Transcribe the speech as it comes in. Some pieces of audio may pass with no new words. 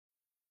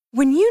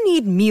When you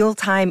need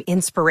mealtime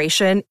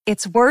inspiration,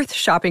 it's worth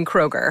shopping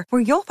Kroger,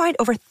 where you'll find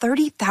over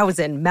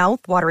 30,000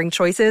 mouth-watering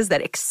choices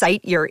that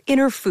excite your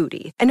inner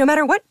foodie. And no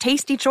matter what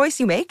tasty choice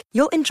you make,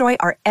 you'll enjoy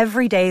our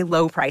everyday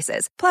low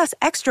prices, plus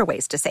extra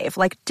ways to save,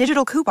 like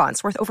digital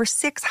coupons worth over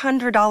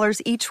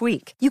 $600 each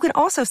week. You can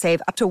also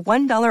save up to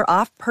 $1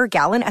 off per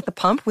gallon at the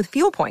pump with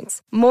fuel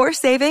points. More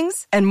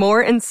savings and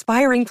more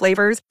inspiring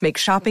flavors make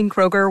shopping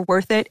Kroger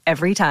worth it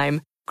every time.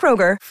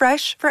 Kroger,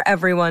 fresh for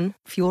everyone.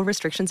 Fuel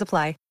restrictions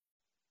apply.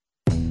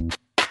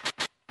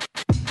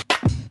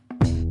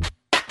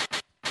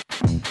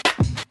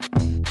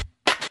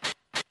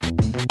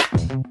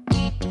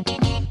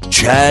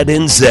 Chad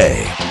and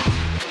Zay.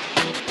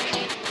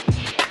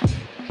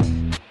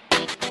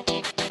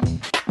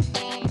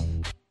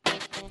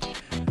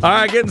 All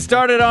right, getting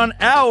started on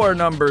hour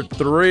number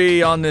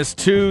 3 on this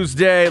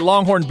Tuesday.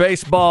 Longhorn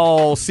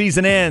baseball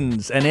season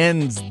ends and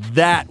ends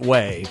that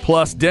way.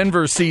 Plus,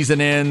 Denver season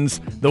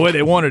ends the way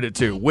they wanted it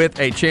to, with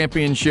a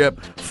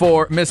championship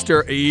for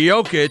Mr.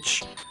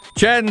 Jokic.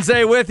 Chad and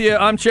Zay with you.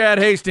 I'm Chad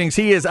Hastings.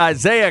 He is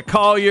Isaiah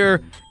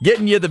Collier,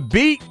 getting you the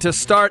beat to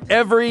start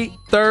every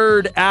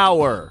third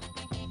hour.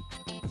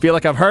 Feel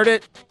like I've heard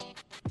it.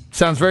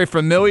 Sounds very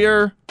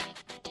familiar.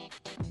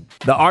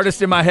 The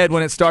artist in my head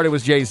when it started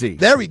was Jay-Z.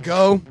 There we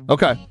go.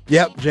 Okay.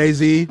 Yep,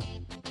 Jay-Z.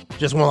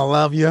 Just Wanna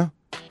Love You.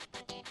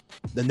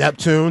 The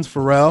Neptunes,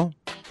 Pharrell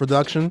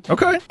production.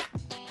 Okay.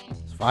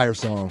 It's a fire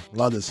song.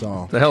 Love this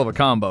song. It's a hell of a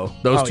combo.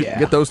 Those two, yeah.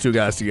 Get those two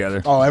guys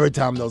together. Oh, every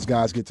time those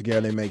guys get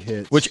together, they make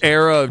hits. Which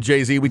era of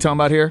Jay-Z we talking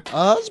about here?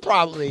 It's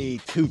probably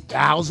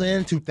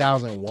 2000,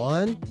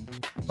 2001.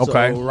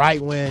 Okay. So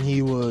right when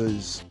he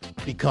was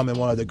becoming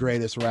one of the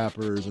greatest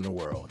rappers in the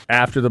world.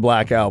 After the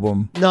Black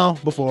Album. No,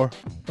 before.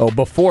 Oh,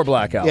 before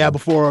Black Album. Yeah,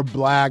 before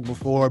Black,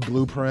 before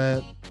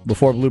Blueprint.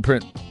 Before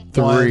Blueprint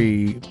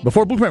 3.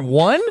 Before Blueprint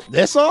 1?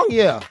 This song?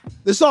 Yeah.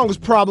 This song was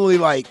probably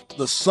like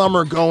the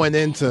summer going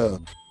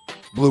into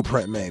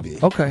Blueprint, maybe.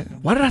 Okay.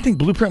 Why did I think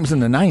Blueprint was in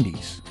the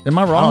 90s? Am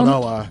I wrong? I don't know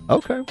why.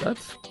 Okay,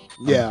 that's...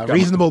 Yeah,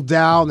 Reasonable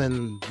Doubt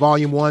and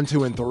Volume 1,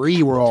 2, and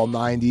 3 were all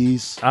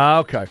 90s.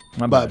 Okay.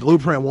 But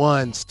Blueprint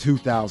 1's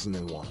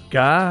 2001.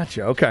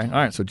 Gotcha. Okay. All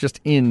right. So just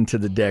into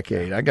the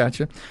decade. I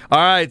gotcha. All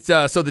right.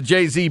 So the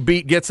Jay-Z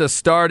beat gets us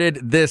started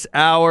this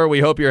hour. We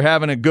hope you're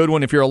having a good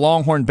one. If you're a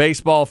Longhorn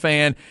baseball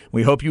fan,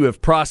 we hope you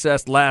have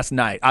processed last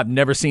night. I've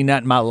never seen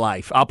that in my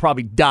life. I'll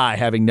probably die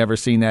having never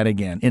seen that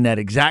again. In that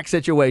exact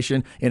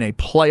situation, in a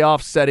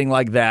playoff setting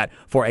like that,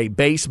 for a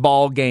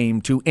baseball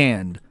game to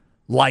end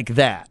like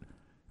that.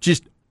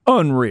 Just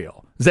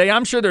unreal. Zay,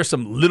 I'm sure there's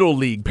some little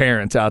league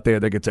parents out there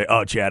that could say,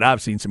 oh, Chad,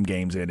 I've seen some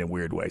games end in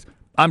weird ways.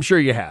 I'm sure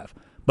you have.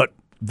 But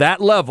that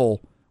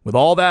level, with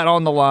all that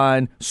on the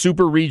line,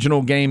 super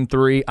regional game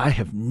 3, I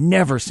have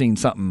never seen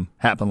something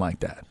happen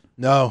like that.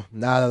 No,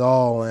 not at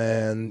all.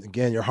 And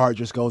again, your heart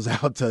just goes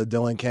out to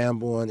Dylan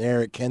Campbell and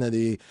Eric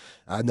Kennedy.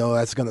 I know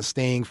that's going to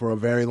sting for a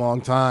very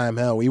long time.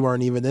 Hell, we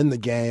weren't even in the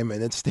game,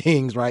 and it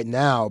stings right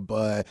now.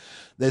 But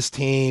this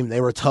team, they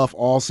were tough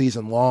all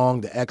season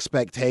long. The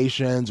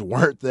expectations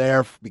weren't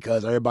there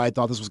because everybody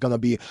thought this was going to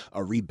be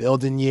a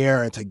rebuilding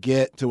year, and to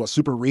get to a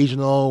super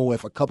regional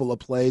with a couple of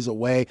plays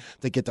away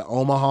to get to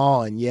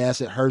Omaha. And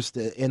yes, it hurts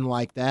to end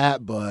like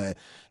that, but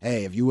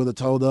hey, if you would have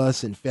told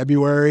us in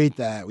February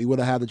that we would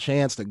have had the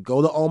chance to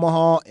go to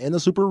Omaha in the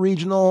super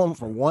regional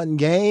for one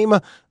game,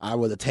 I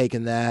would have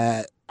taken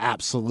that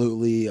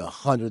absolutely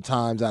 100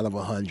 times out of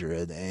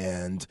 100,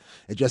 and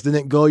it just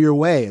didn't go your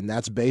way. And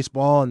that's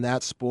baseball, and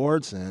that's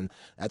sports, and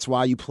that's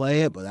why you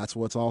play it, but that's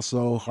what's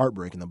also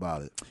heartbreaking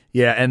about it.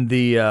 Yeah, and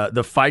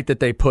the fight that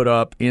they put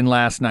up in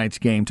last night's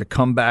game to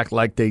come back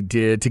like they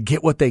did, to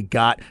get what they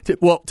got,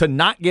 to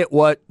not get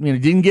what,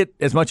 didn't get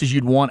as much as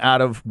you'd want out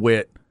of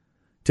Witt,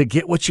 to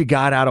get what you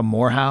got out of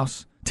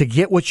Morehouse, to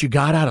get what you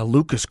got out of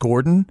Lucas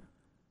Gordon,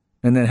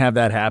 and then have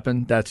that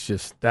happen. That's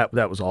just, that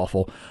was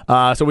awful.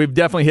 So we've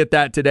definitely hit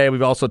that today.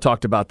 We've also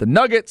talked about the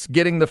Nuggets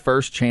getting the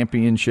first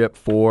championship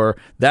for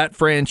that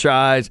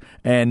franchise,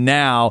 and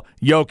now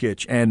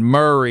Jokic and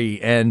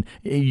Murray and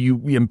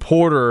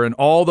Porter and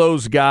all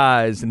those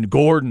guys and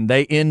Gordon,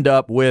 they end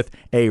up with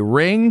a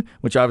ring,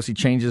 which obviously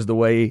changes the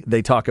way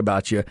they talk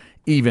about you,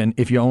 even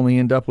if you only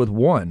end up with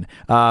one.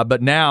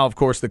 But now, of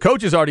course, the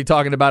coach is already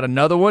talking about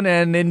another one,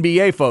 and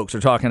NBA folks are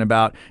talking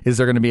about, is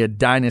there going to be a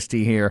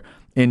dynasty here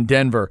in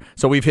Denver?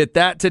 So we've hit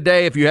that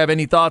today. If you have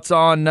any thoughts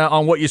on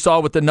what you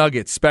saw with the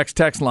Nuggets, Specs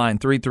text line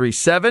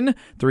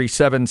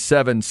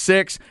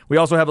 337-3776. We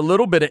also have a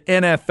little bit of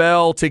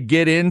NFL to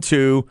get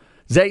into.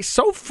 Zay,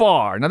 so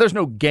far, now there's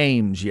no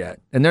games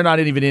yet, and they're not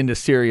even into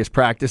serious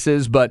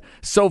practices, but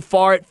so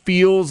far it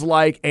feels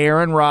like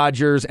Aaron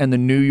Rodgers and the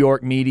New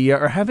York media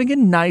are having a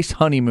nice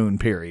honeymoon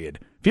period.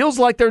 Feels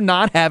like they're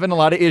not having a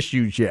lot of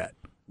issues yet.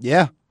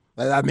 Yeah.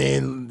 I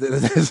mean,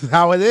 this is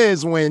how it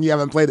is when you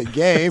haven't played a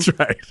game. That's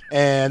right.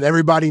 And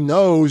everybody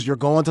knows you're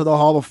going to the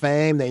Hall of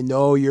Fame. They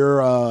know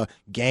you're a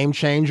game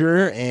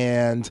changer,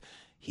 and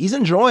he's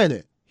enjoying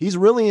it. He's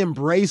really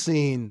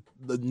embracing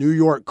the New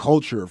York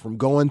culture, from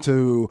going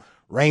to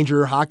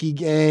Ranger hockey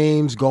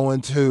games,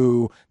 going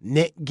to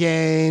Knick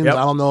games. Yep.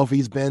 I don't know if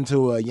he's been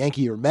to a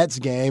Yankee or Mets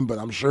game, but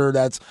I'm sure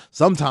that's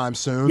sometime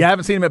soon. Yeah, I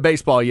haven't seen him at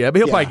baseball yet, but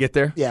he'll probably get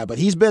there. Yeah, but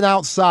he's been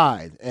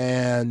outside,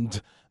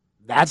 and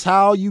that's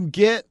how you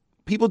get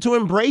people to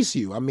embrace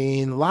you. I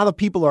mean, a lot of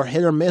people are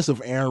hit or miss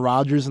with Aaron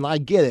Rodgers, and I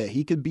get it.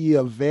 He could be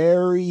a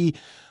very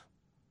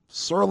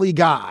surly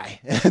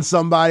guy and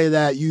somebody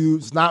that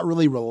is not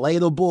really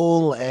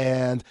relatable,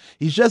 and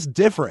he's just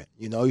different.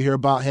 You hear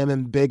about him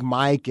and Big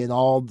Mike and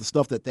all the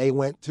stuff that they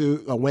went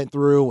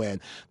through and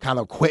kind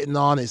of quitting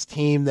on his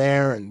team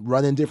there and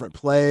running different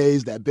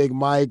plays that Big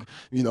Mike,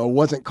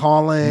 wasn't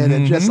calling,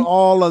 and just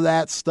all of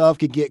that stuff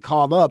could get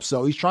caught up.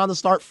 So he's trying to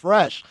start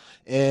fresh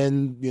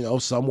and,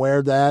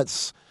 somewhere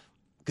that's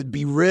could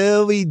be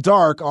really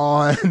dark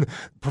on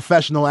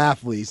professional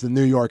athletes, the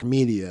New York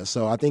media.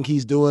 So I think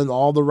he's doing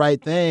all the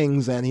right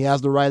things, and he has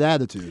the right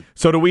attitude.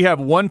 So do we have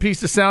one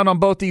piece of sound on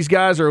both these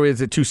guys, or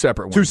is it two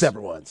separate ones? Two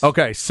separate ones.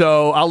 Okay,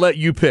 so I'll let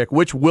you pick.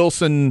 Which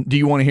Wilson do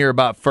you want to hear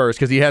about first?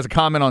 Because he has a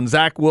comment on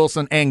Zach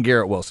Wilson and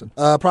Garrett Wilson.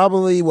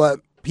 Probably what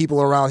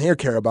people around here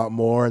care about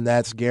more, and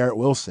that's Garrett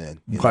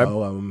Wilson.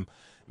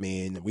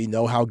 We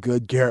know how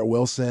good Garrett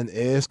Wilson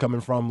is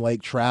coming from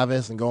Lake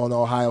Travis and going to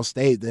Ohio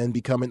State, then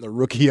becoming the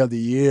Rookie of the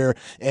Year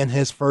in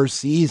his first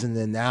season.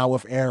 And now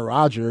with Aaron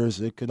Rodgers,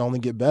 it could only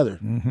get better.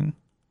 Mm-hmm.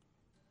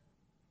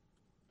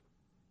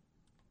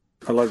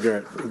 I love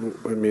Garrett.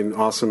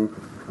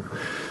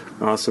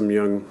 Awesome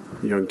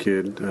young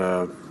kid.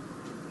 The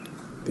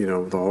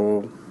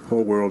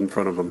whole world in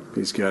front of him.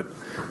 He's got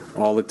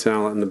all the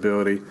talent and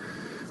ability.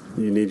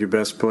 You need your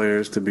best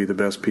players to be the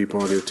best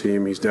people on your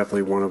team. He's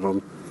definitely one of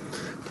them.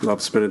 Love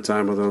spending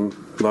time with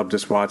him. Love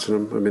just watching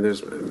him.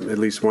 There's at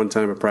least one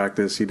time at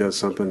practice he does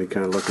something. He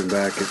kind of looking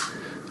back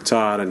at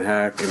Todd and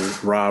Hack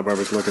and Rob. I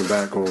was looking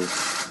back going,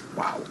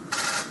 wow.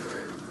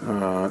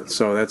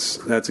 So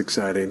that's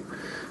exciting.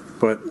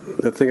 But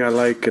the thing I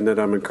like and that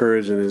I'm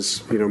encouraging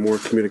is more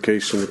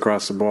communication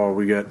across the ball.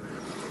 We got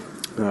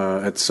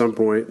at some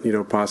point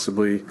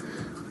possibly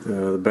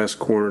the best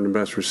corner and the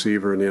best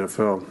receiver in the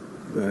NFL.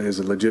 Is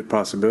a legit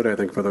possibility, I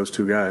think, for those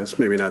two guys.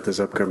 Maybe not this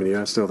upcoming year.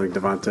 I still think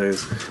Devontae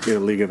is in a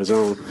league of his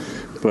own.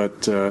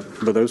 But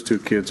those two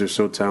kids are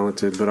so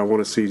talented. But I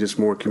want to see just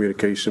more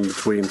communication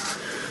between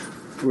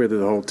the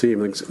whole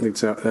team. I think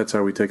that's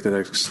how we take the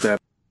next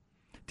step.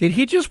 Did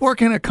he just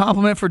work in a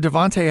compliment for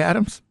Devontae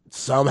Adams?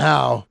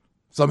 Somehow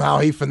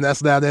he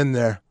finessed that in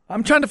there.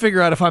 I'm trying to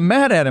figure out if I'm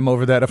mad at him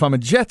over that, if I'm a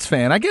Jets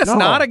fan. I guess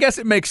not. I guess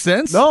it makes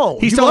sense. No,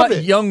 he's talking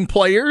about young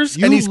players,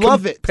 and he's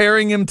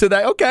comparing him to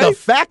that. Okay. The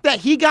fact that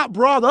he got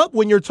brought up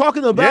when you're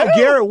talking about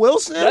Garrett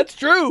Wilson. That's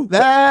true.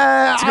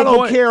 I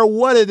don't care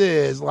what it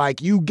is.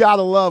 You got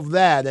to love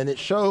that, and it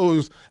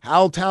shows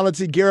how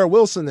talented Garrett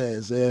Wilson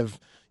is. If,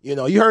 you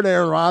heard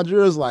Aaron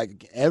Rodgers,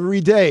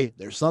 every day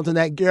there's something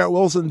that Garrett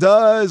Wilson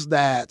does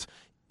that –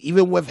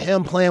 even with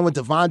him playing with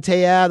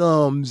Devontae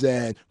Adams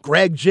and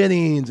Greg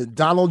Jennings and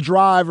Donald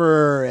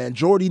Driver and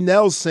Jordy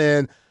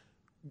Nelson,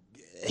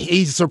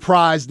 he's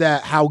surprised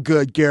at how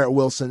good Garrett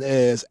Wilson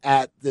is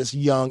at this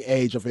young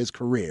age of his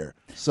career.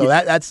 So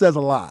that says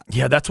a lot.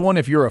 Yeah, that's one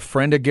if you're a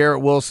friend of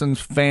Garrett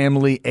Wilson's,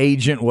 family,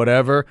 agent,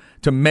 whatever,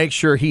 to make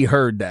sure he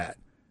heard that.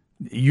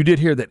 You did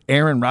hear that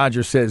Aaron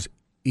Rodgers says,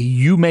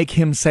 you make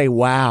him say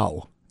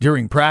wow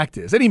during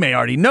practice. And he may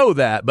already know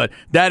that, but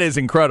that is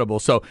incredible.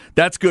 So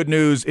that's good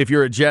news if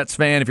you're a Jets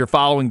fan, if you're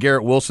following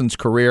Garrett Wilson's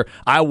career.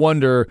 I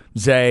wonder,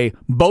 Zay,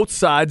 both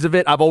sides of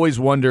it, I've always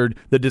wondered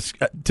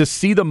to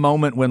see the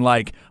moment when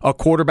a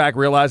quarterback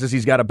realizes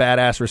he's got a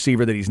badass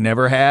receiver that he's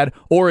never had,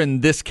 or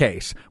in this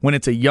case, when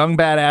it's a young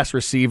badass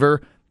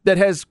receiver that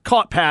has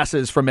caught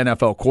passes from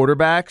NFL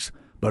quarterbacks,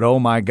 but oh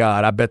my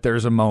God, I bet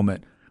there's a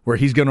moment where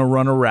he's going to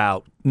run a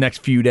route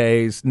next few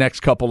days, next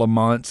couple of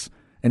months,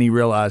 and he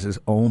realizes,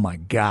 oh, my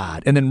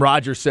God. And then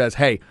Rodgers says,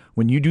 hey,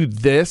 when you do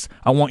this,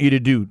 I want you to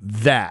do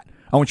that.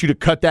 I want you to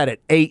cut that at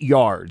 8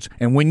 yards.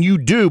 And when you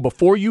do,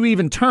 before you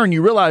even turn,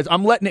 you realize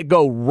I'm letting it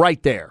go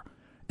right there.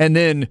 And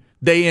then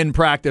they end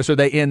practice or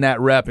they end that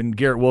rep, and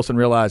Garrett Wilson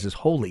realizes,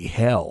 holy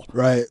hell.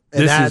 Right.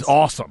 This is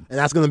awesome. And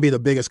that's going to be the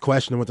biggest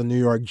question with the New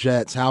York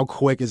Jets. How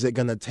quick is it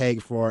going to take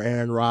for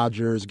Aaron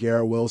Rodgers,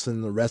 Garrett Wilson,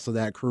 and the rest of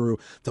that crew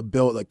to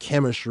build a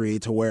chemistry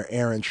to where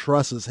Aaron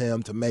trusts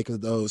him to make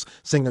those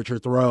signature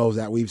throws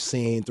that we've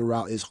seen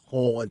throughout his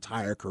whole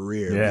entire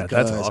career? Yeah,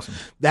 that's awesome.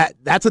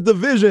 That's a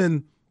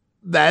division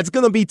that's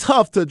going to be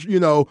tough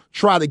to,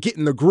 try to get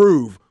in the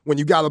groove when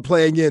you got to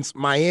play against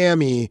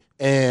Miami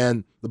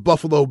and the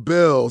Buffalo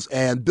Bills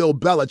and Bill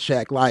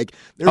Belichick.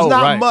 There's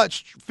not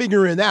much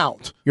figuring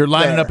out. You're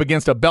lining up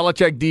against a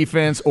Belichick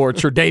defense or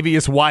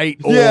Tre'Davious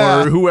White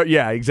or whoever.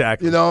 Yeah,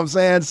 exactly. You know what I'm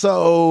saying?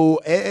 So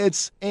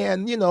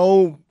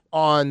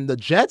on the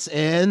Jets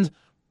end,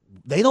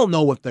 they don't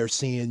know what they're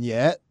seeing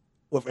yet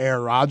with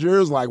Aaron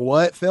Rodgers.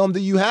 What film do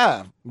you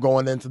have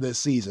going into this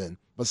season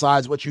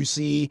besides what you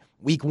see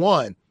week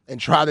one? And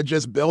try to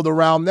just build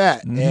around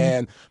that. Mm-hmm.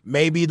 And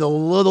maybe the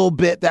little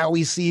bit that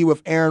we see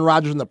with Aaron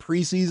Rodgers in the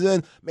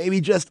preseason, maybe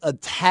just a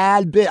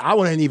tad bit. I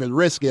wouldn't even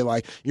risk it.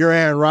 You're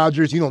Aaron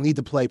Rodgers. You don't need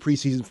to play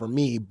preseason for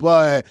me.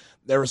 But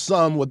there are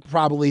some would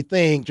probably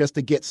think just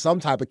to get some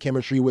type of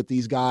chemistry with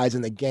these guys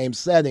in the game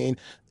setting,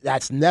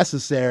 that's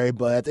necessary.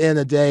 But at the end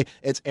of the day,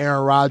 it's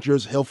Aaron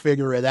Rodgers. He'll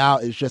figure it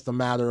out. It's just a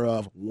matter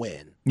of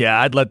when.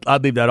 Yeah, I'd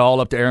leave that all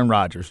up to Aaron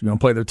Rodgers. You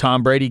want to play the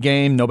Tom Brady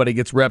game? Nobody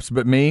gets reps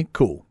but me?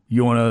 Cool.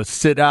 You want to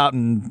sit out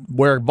and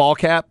wear a ball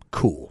cap?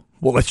 Cool.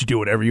 We'll let you do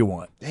whatever you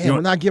want. Damn,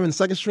 we're not giving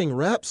second-string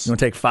reps? You want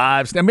to take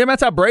 5? I mean,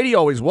 that's how Brady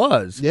always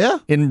was. Yeah.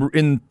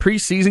 In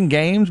preseason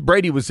games,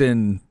 Brady was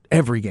in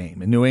every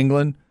game in New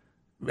England.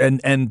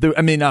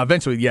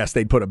 Eventually, yes,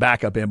 they'd put a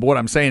backup in. But what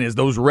I'm saying is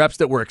those reps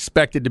that were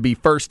expected to be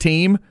first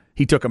team,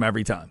 he took them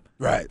every time.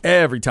 Right.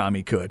 Every time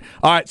he could.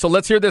 All right, so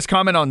let's hear this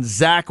comment on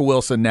Zach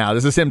Wilson now.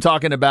 This is him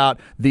talking about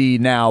the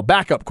now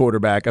backup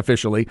quarterback,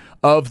 officially,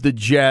 of the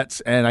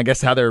Jets, and I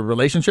guess how their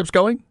relationship's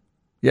going?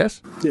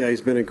 Yes? Yeah,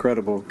 he's been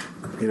incredible.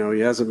 He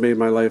hasn't made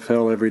my life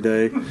hell every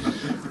day.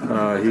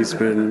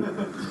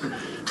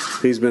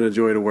 He's been a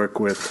joy to work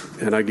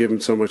with, and I give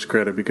him so much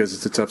credit because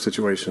it's a tough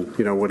situation.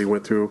 What he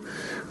went through,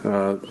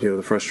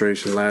 the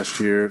frustration last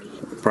year,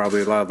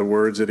 probably a lot of the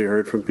words that he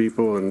heard from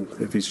people, and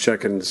if he's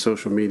checking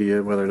social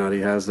media, whether or not he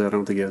has that, I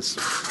don't think he has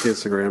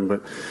Instagram,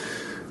 but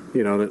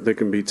they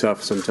can be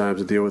tough sometimes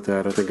to deal with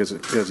that. I think as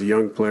a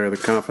young player, the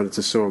confidence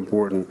is so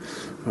important.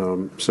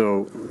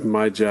 So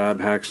my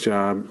job, Hack's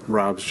job,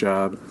 Rob's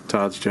job,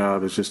 Todd's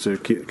job is just to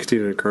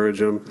continue to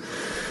encourage him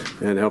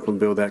and help him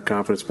build that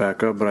confidence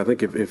back up. But I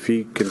think if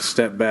he can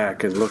step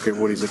back and look at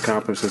what he's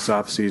accomplished this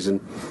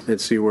offseason and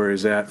see where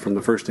he's at from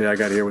the first day I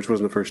got here, which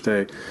wasn't the first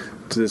day,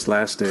 to this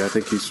last day, I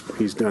think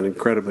he's done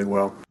incredibly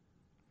well.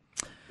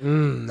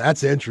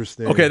 That's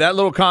interesting. Okay, that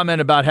little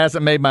comment about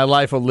hasn't made my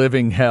life a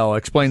living hell.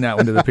 Explain that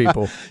one to the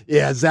people.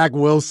 Yeah, Zach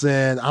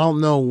Wilson, I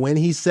don't know when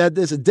he said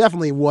this. It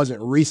definitely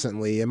wasn't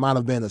recently. It might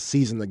have been a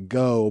season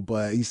ago,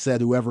 but he said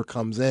whoever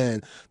comes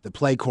in to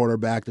play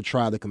quarterback to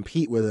try to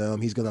compete with him,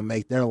 he's going to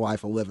make their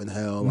life a living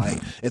hell. Like,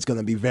 it's going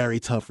to be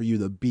very tough for you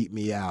to beat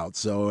me out.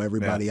 So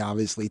everybody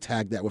obviously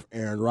tagged that with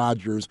Aaron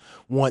Rodgers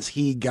once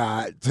he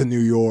got to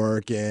New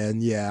York.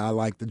 And, yeah, I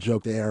like the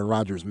joke that Aaron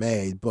Rodgers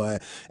made.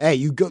 But, hey,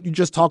 you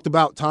just talked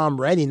about Tom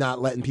Brady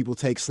not letting people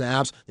take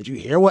snaps. Did you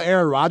hear what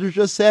Aaron Rodgers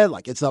just said?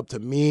 Like, it's up to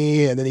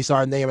me. And then he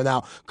started naming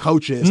out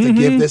coaches to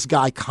give this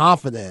guy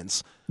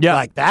confidence. Yeah.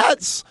 Like,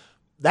 that's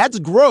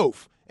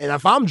growth. And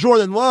if I'm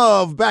Jordan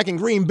Love back in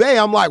Green Bay,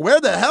 I'm like,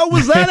 where the hell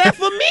was that at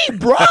for me,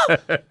 bro?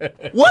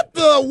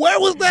 Where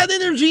was that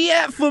energy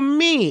at for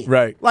me?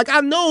 Right. Like,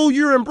 I know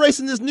you're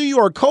embracing this New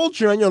York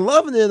culture and you're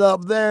loving it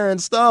up there and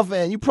stuff,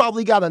 and you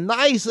probably got a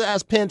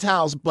nice-ass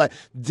penthouse, but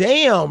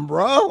damn,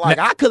 bro. Like,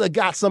 I could have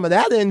got some of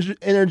that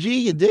energy,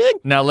 you dig?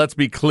 Now, let's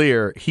be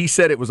clear. He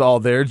said it was all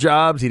their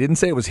jobs. He didn't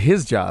say it was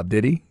his job,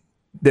 did he?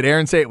 Did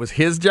Aaron say it was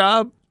his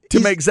job to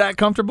make Zach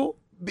comfortable?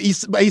 He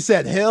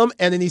said him,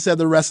 and then he said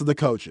the rest of the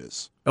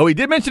coaches. Oh, he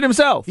did mention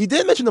himself. He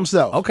did mention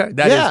himself. Okay,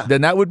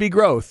 then that would be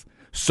growth.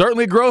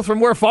 Certainly growth from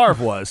where Favre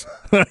was.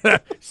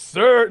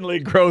 Certainly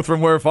growth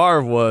from where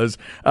Favre was,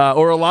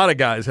 or a lot of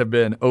guys have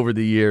been over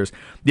the years.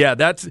 Yeah,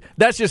 that's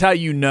just how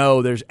you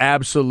know there's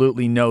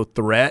absolutely no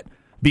threat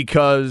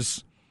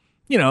because,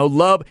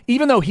 Love,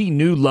 even though he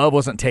knew Love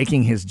wasn't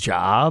taking his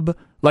job,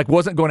 like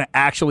wasn't going to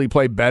actually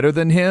play better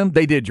than him,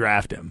 they did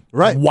draft him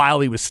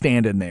while he was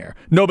standing there.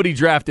 Nobody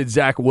drafted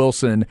Zach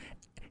Wilson.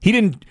 He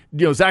didn't,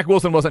 Zach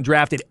Wilson wasn't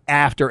drafted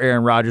after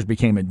Aaron Rodgers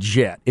became a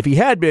Jet. If he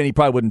had been, he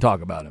probably wouldn't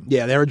talk about him.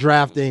 Yeah, they were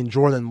drafting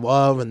Jordan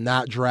Love and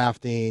not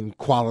drafting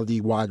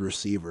quality wide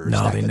receivers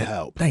that could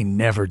help. They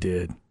never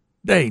did.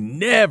 They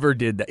never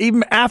did that,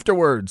 even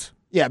afterwards.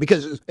 Yeah,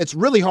 because it's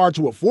really hard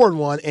to afford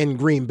one in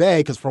Green Bay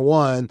because, for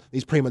one,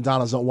 these prima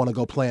donnas don't want to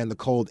go play in the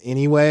cold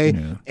anyway,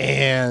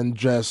 and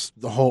just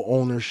the whole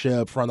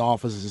ownership front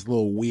office is a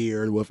little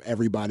weird with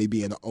everybody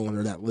being an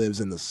owner that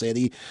lives in the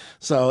city.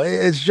 So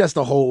it's just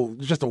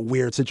a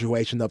weird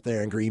situation up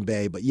there in Green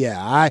Bay. But,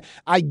 yeah,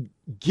 I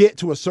get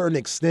to a certain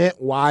extent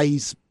why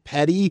he's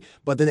petty,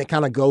 but then it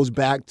kind of goes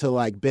back to,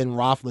 like, Ben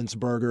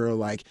Roethlisberger.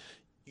 Like,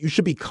 you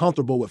should be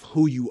comfortable with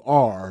who you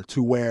are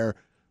to where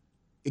 –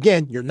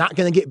 again, you're not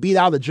going to get beat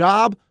out of the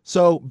job,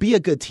 so be a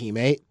good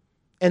teammate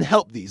and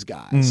help these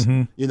guys.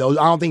 I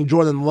don't think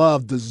Jordan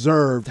Love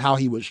deserved how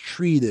he was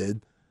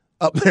treated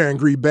up there in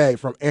Green Bay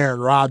from Aaron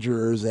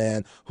Rodgers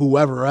and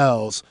whoever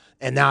else.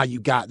 And now you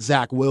got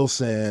Zach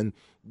Wilson.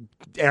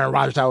 Aaron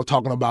Rodgers was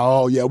talking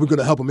about, we're going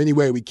to help him any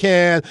way we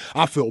can.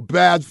 I feel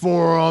bad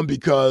for him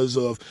because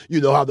of,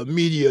 how the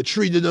media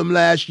treated him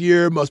last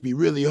year. Must be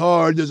really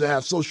hard. Doesn't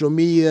have social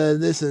media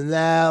and this and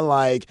that.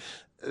 Like,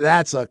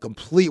 that's a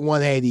complete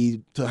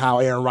 180 to how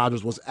Aaron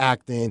Rodgers was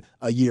acting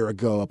a year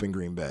ago up in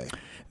Green Bay.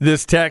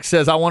 This text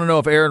says, I want to know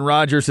if Aaron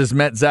Rodgers has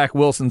met Zach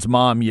Wilson's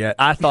mom yet.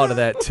 I thought of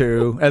that,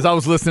 too. As I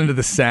was listening to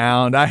the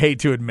sound, I hate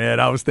to admit,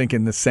 I was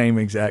thinking the same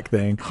exact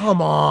thing.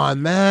 Come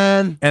on,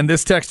 man. And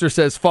this texter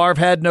says, Favre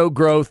had no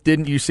growth.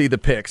 Didn't you see the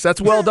picks? That's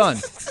well done.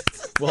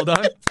 Well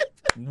done.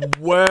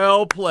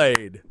 Well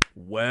played.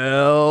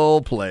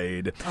 Well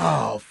played.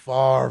 Oh,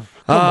 Favre.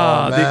 Come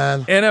on, man.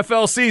 The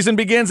NFL season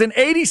begins in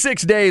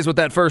 86 days with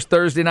that first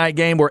Thursday night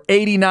game. We're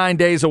 89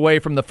 days away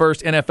from the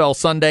first NFL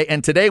Sunday,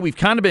 and today we've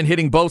kind of been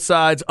hitting both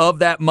sides of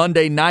that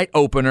Monday night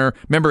opener.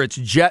 Remember, it's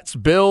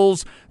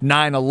Jets-Bills,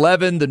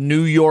 9/11, the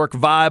New York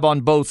vibe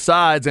on both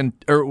sides, and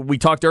we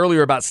talked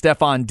earlier about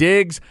Stephon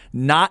Diggs,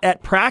 not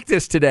at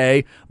practice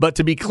today, but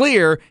to be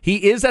clear,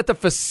 he is at the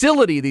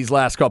facility these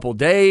last couple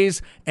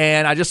days,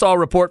 and I just saw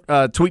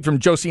a tweet from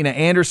Josina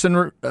Anderson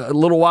a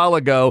little while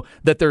ago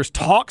that there's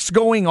talks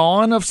going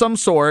on of some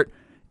sort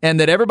and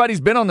that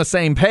everybody's been on the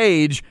same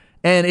page,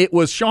 and it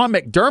was Sean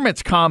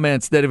McDermott's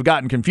comments that have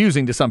gotten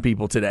confusing to some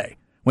people today.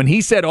 When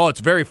he said, it's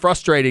very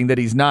frustrating that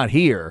he's not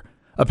here,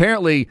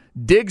 apparently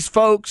Diggs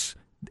folks,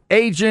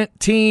 agent,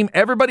 team,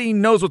 everybody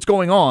knows what's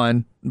going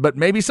on, but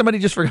maybe somebody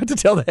just forgot to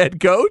tell the head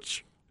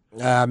coach?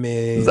 I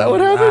mean, is that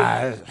what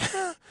happened?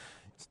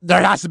 There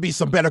has to be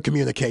some better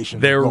communication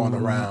going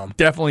around.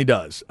 Definitely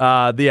does.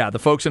 The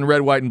folks in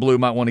red, white, and blue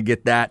might want to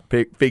get that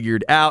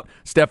figured out.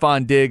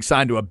 Stephon Diggs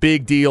signed to a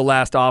big deal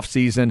last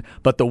offseason,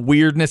 but the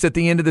weirdness at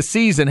the end of the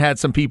season had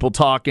some people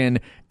talking,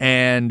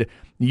 and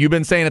you've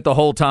been saying it the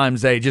whole time,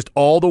 Zay, just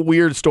all the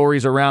weird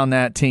stories around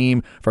that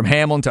team, from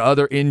Hamlin to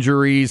other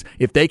injuries.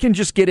 If they can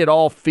just get it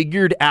all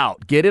figured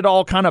out, get it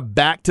all kind of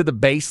back to the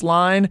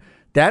baseline,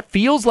 that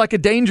feels like a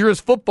dangerous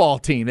football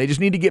team. They just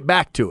need to get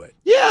back to it.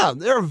 Yeah,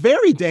 they're a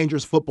very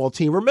dangerous football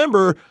team.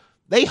 Remember,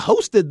 they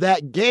hosted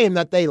that game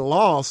that they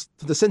lost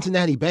to the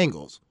Cincinnati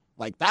Bengals.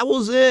 Like, that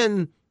was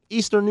in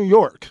Eastern New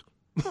York.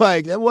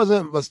 Like, it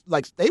wasn't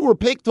like they were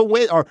picked to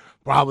win, or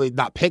probably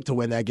not picked to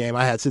win that game.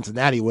 I had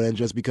Cincinnati win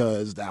just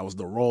because that was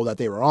the role that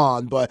they were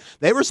on, but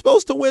they were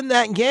supposed to win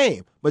that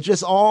game. But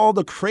just all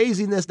the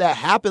craziness that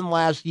happened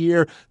last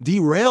year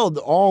derailed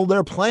all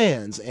their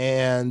plans.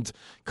 And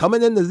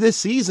coming into this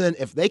season,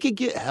 if they could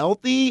get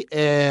healthy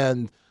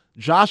and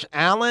Josh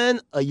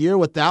Allen, a year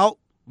without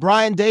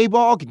Brian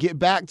Daboll, could get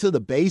back to the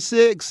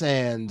basics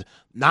and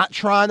not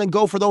trying to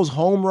go for those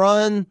home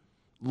run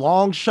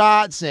long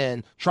shots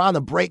and trying to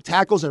break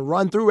tackles and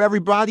run through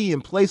everybody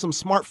and play some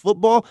smart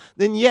football,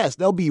 then yes,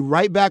 they'll be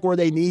right back where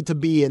they need to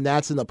be, and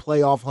that's in the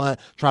playoff hunt,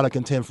 trying to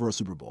contend for a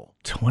Super Bowl.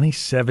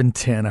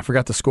 27-10. I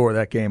forgot the score of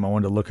that game. I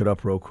wanted to look it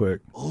up real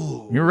quick.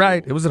 Ooh. You're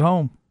right. It was at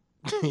home.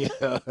 Yeah,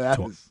 that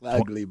was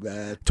ugly,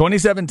 man.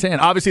 27-10.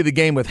 Obviously, the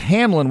game with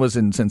Hamlin was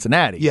in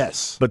Cincinnati.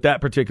 Yes. But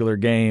that particular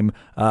game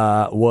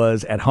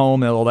was at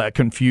home, and all that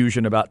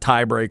confusion about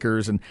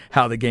tiebreakers and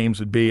how the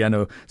games would be. I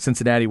know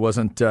Cincinnati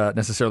wasn't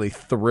necessarily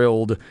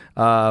thrilled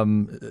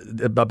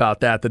about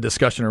that. The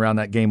discussion around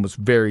that game was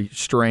very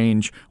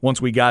strange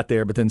once we got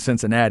there, but then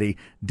Cincinnati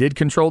did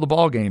control the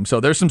ball game. So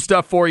there's some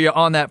stuff for you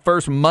on that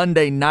first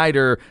Monday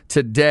nighter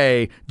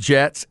today,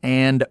 Jets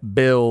and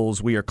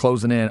Bills. We are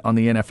closing in on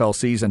the NFL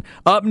season.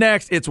 Up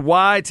next, it's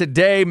Why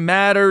Today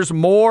Matters.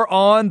 More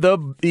on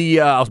the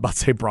I was about to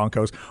say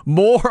Broncos.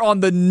 More on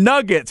the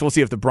Nuggets. We'll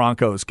see if the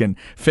Broncos can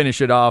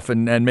finish it off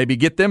and maybe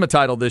get them a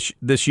title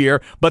this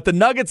year. But the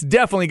Nuggets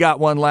definitely got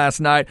one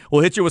last night.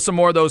 We'll hit you with some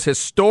more of those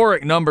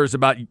historic numbers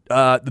about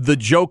the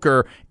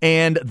Joker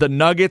and the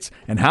Nuggets,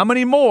 and how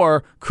many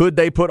more could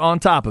they put on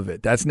top of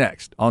it. That's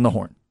next on The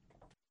Horn.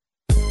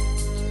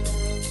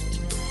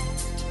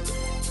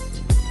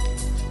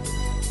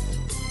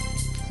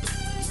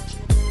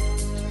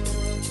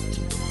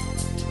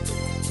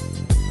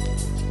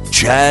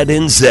 Chad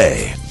and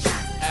Zay.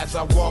 As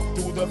I walk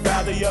through the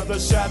valley of the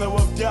shadow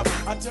of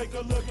death, I take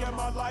a look at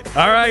my life.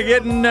 All right,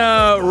 getting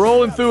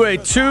rolling through a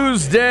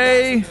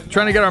Tuesday,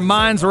 trying to get our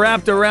minds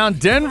wrapped around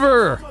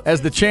Denver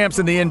as the champs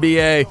in the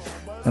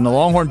NBA, and the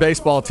Longhorn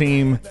baseball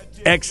team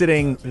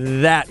exiting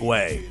that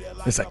way.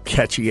 It's a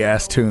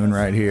catchy-ass tune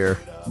right here.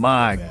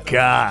 My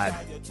God.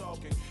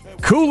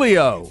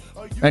 Coolio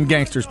and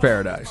Gangster's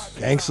Paradise.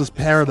 Gangster's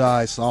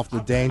Paradise off the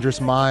Dangerous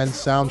Minds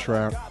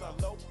soundtrack.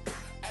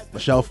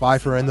 Michelle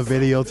Pfeiffer in the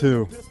video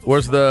too.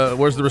 Where's the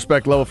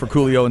respect level for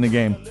Coolio in the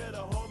game?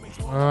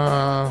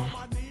 I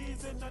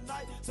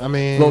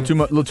mean, a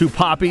little too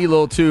poppy, a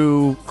little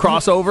too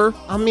crossover.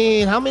 I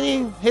mean, how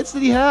many hits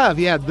did he have?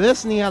 He had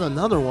this and he had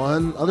another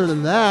one. Other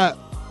than that,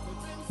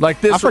 like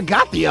this, I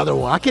forgot the other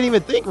one. I can't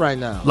even think right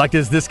now. Like,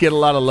 does this get a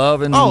lot of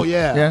love? Oh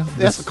yeah,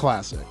 that's a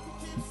classic.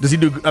 Does he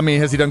do? I mean,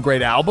 has he done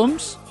great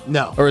albums?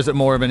 No. Or is it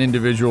more of an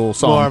individual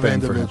song? More of an thing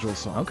for him? individual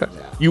song. Okay.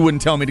 Yeah. You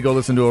wouldn't tell me to go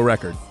listen to a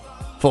record.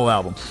 Full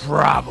album.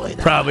 Probably not.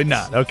 Probably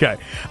not. Okay.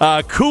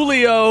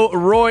 Coolio,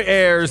 Roy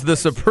Ayers, The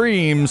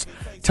Supremes,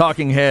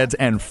 Talking Heads,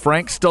 and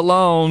Frank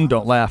Stallone,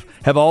 don't laugh,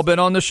 have all been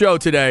on the show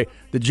today.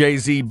 The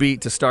Jay-Z beat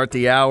to start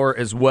the hour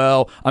as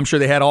well. I'm sure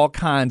they had all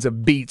kinds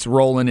of beats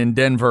rolling in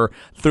Denver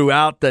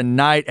throughout the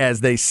night as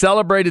they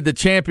celebrated the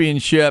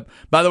championship.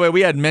 By the way,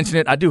 we hadn't mentioned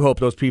it. I do hope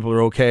those people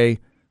are okay.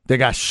 They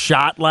got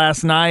shot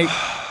last night.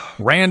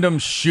 Random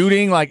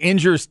shooting, like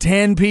injures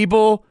 10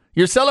 people.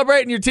 You're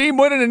celebrating your team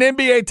winning an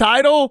NBA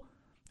title?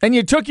 And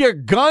you took your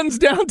guns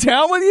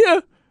downtown with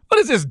you?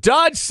 What is this,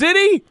 Dodge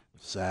City?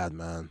 Sad,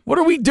 man. What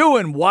are we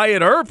doing,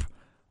 Wyatt Earp?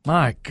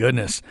 My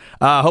goodness.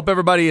 Hope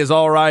everybody is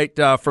all right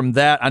from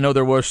that. I know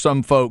there were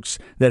some folks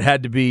that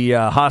had to be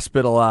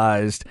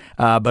hospitalized,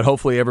 but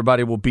hopefully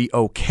everybody will be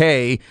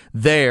okay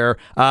there.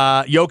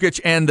 Jokic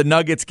and the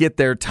Nuggets get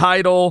their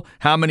title.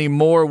 How many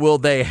more will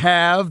they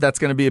have? That's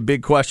going to be a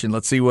big question.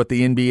 Let's see what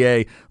the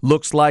NBA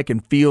looks like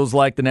and feels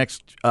like the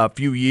next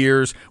few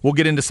years. We'll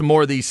get into some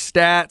more of these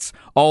stats.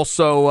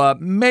 Also,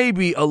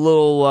 maybe a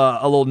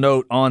little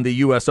note on the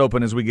U.S.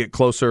 Open as we get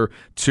closer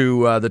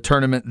to the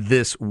tournament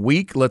this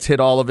week. Let's hit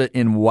all of it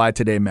in Why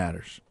Today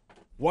Matters.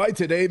 Why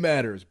Today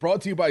Matters, brought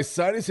to you by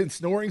Sinus and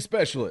Snoring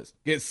Specialists.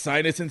 Get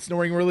sinus and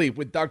snoring relief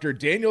with Dr.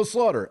 Daniel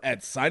Slaughter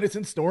at Sinus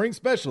and Snoring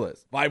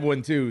Specialists,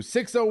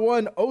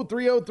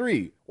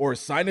 512-601-0303 or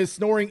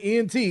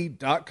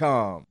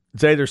sinussnoringent.com.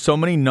 Zay, there's so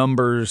many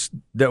numbers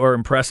that were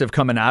impressive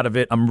coming out of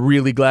it. I'm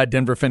really glad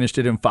Denver finished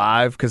it in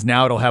 5 because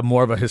now it'll have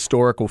more of a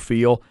historical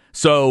feel.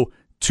 So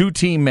 2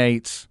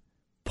 teammates,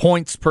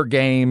 points per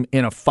game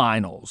in a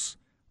finals.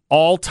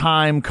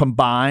 All-time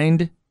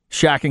combined,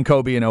 Shaq and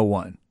Kobe in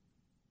 01.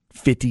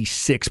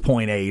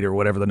 56.8 or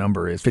whatever the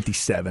number is,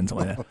 57,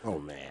 something like that. Oh,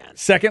 man.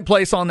 Second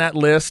place on that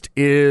list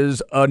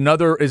is a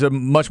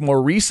much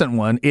more recent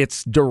one.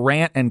 It's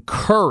Durant and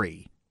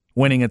Curry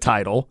winning a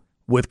title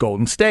with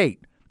Golden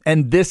State.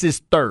 And this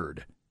is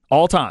third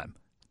all time.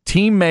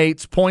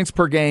 Teammates, points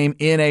per game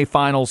in a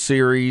final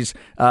series.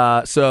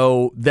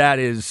 So that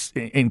is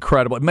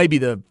incredible. It may be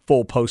the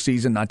full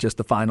postseason, not just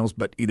the finals,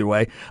 but either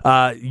way.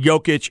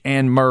 Jokic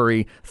and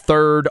Murray,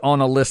 third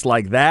on a list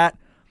like that.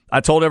 I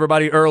told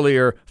everybody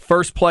earlier,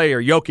 first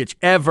player, Jokic,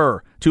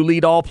 ever to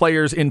lead all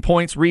players in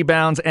points,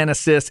 rebounds, and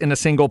assists in a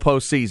single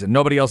postseason.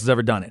 Nobody else has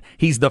ever done it.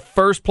 He's the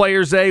first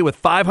player, Zay, with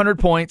 500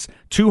 points,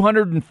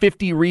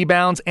 250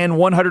 rebounds, and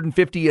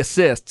 150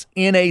 assists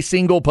in a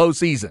single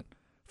postseason.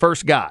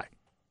 First guy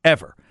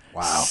ever.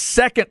 Wow.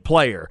 Second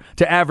player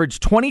to average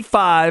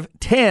 25,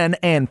 10,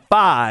 and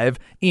 5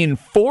 in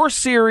 4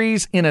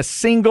 series in a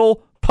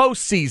single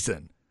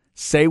postseason.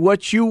 Say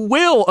what you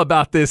will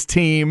about this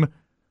team,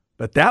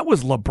 but that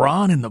was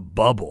LeBron in the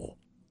bubble.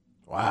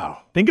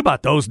 Wow. Think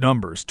about those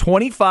numbers.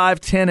 25,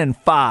 10, and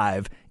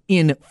 5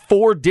 in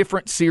 4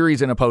 different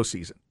series in a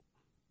postseason.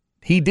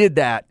 He did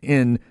that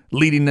in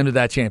leading them to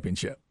that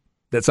championship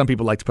that some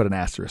people like to put an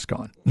asterisk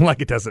on.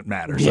 Like it doesn't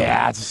matter.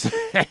 Yeah.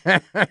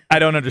 I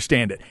don't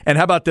understand it. And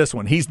how about this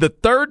one? He's the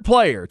third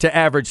player to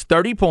average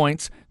 30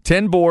 points,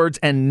 10 boards,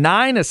 and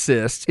 9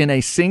 assists in a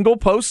single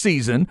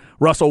postseason.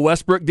 Russell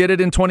Westbrook did it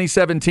in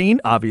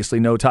 2017. Obviously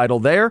no title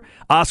there.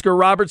 Oscar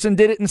Robertson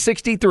did it in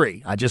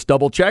 63. I just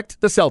double-checked.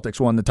 The Celtics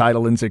won the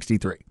title in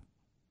 63.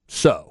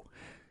 So,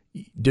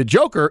 the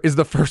Joker is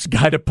the first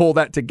guy to pull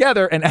that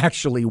together and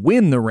actually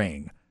win the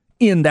ring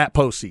in that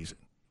postseason.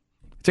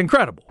 It's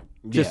incredible.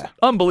 Just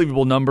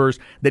unbelievable numbers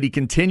that he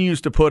continues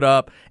to put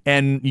up.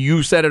 And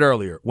you said it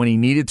earlier. When he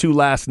needed to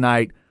last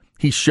night,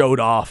 he showed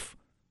off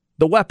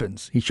the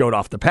weapons. He showed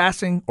off the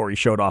passing, or he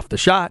showed off the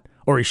shot,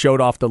 or he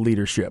showed off the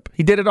leadership.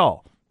 He did it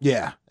all.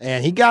 Yeah,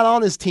 and he got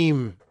on his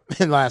team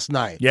last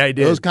night. Yeah, he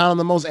did. It was kind of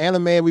the most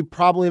animated we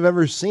probably have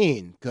ever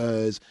seen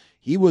because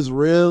he was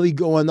really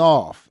going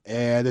off.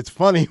 And it's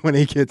funny when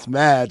he gets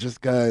mad,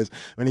 just because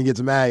when he gets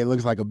mad, he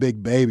looks like a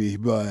big baby.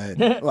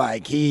 But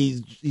like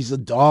he's a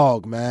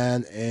dog,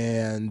 man,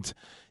 and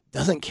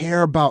doesn't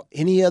care about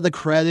any of the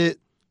credit,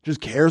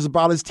 just cares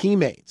about his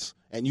teammates.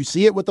 And you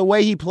see it with the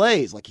way he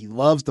plays. Like, he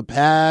loves to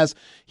pass.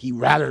 He'd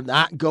rather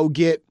not go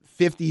get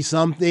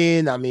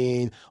 50-something. I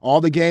mean, all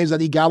the games that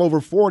he got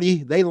over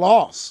 40, they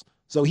lost.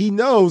 So he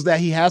knows that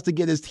he has to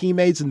get his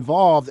teammates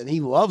involved, and he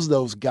loves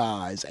those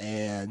guys.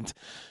 And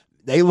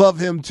they love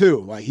him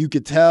too. Like, you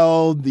could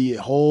tell the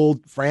whole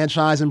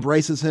franchise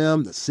embraces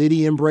him. The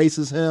city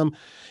embraces him.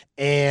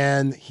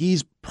 And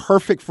he's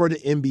perfect for the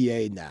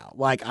NBA now.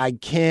 Like, I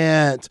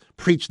can't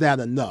preach that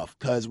enough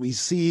because we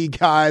see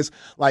guys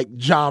like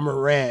Ja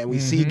Morant. We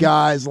see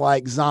guys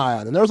like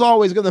Zion. And there's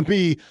always going to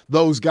be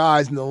those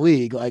guys in the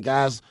league, like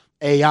as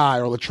AI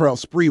or Latrell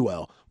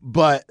Sprewell.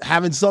 But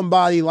having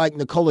somebody like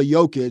Nikola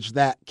Jokic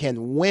that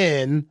can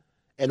win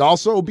and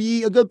also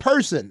be a good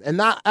person and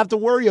not have to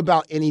worry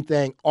about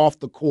anything off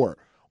the court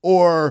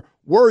or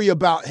worry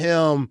about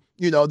him.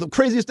 You know, the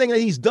craziest thing that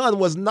he's done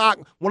was knock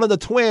one of the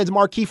twins,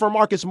 Markieff or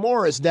Marcus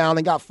Morris, down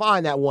and got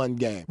fined that one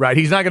game. Right.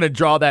 He's not going to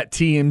draw that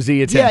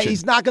TMZ attention. Yeah,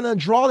 he's not going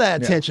to draw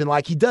that attention.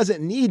 Like, he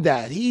doesn't need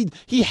that. He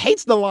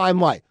hates the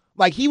limelight.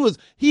 Like, he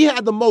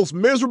had the most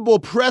miserable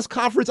press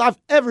conference I've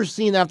ever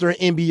seen after an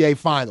NBA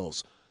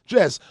Finals.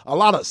 Just a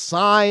lot of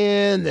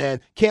sighing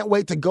and can't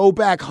wait to go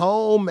back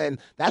home. And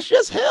that's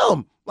just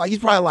him. Like, he's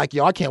probably like,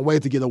 yo, I can't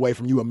wait to get away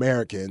from you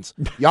Americans.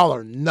 Y'all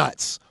are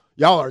nuts.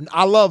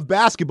 I love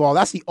basketball.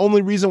 That's the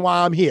only reason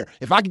why I'm here.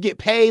 If I could get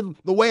paid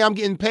the way I'm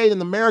getting paid in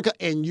America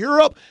and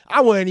Europe, I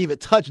wouldn't even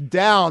touch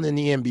down in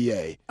the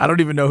NBA. I don't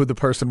even know who the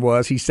person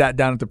was. He sat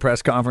down at the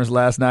press conference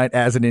last night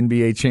as an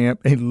NBA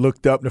champ. He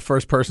looked up, and the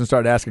first person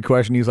started asking a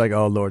question. He's like,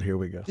 oh, Lord, here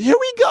we go. Here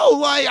we go.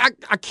 Like,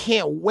 I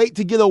can't wait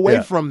to get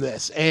away from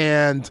this.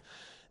 And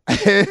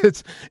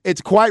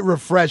it's quite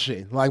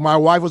refreshing. Like, my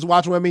wife was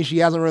watching with me. She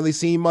hasn't really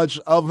seen much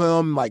of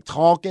him, like,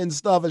 talk and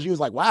stuff. And she was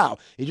like, wow,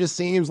 he just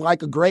seems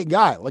like a great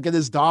guy. Look at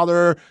his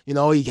daughter. You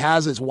know, he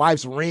has his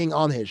wife's ring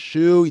on his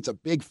shoe. He's a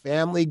big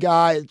family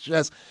guy.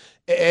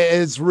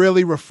 It's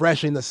really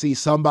refreshing to see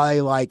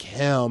somebody like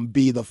him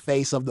be the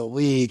face of the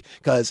league,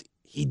 because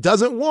he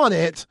doesn't want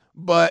it,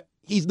 but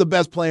he's the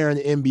best player in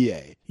the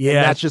NBA. Yeah.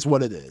 And that's just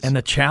what it is. And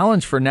the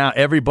challenge for now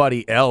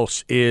everybody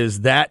else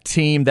is that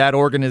team, that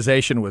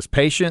organization was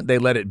patient. They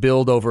let it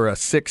build over a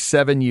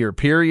 6-7 year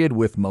period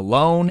with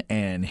Malone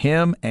and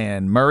him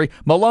and Murray.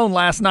 Malone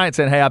last night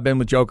said, hey, I've been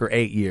with Joker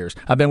 8 years.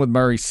 I've been with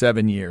Murray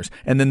 7 years.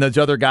 And then those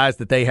other guys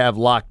that they have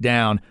locked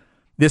down.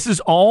 This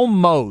is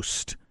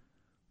almost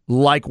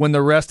like when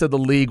the rest of the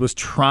league was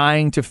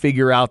trying to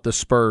figure out the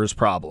Spurs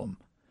problem.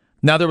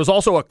 Now, there was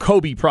also a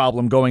Kobe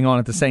problem going on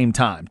at the same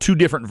time, 2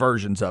 different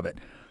versions of it.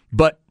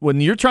 But when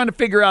you're trying to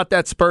figure out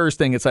that Spurs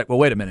thing, it's like, well,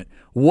 wait a minute.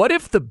 What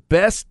if the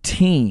best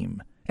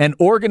team and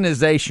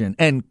organization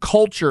and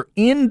culture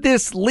in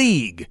this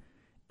league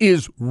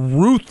is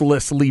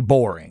ruthlessly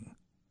boring?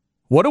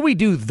 What do we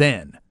do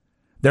then?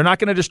 They're not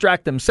going to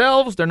distract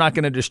themselves. They're not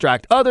going to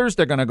distract others.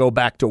 They're going to go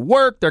back to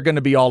work. They're going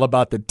to be all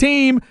about the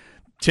team.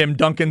 Tim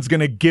Duncan's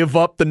going to give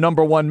up the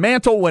number 1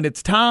 mantle when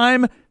it's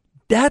time.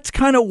 That's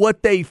kind of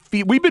what they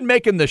feel. We've been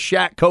making the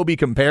Shaq-Kobe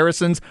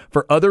comparisons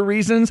for other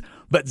reasons,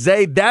 but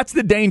Zay, that's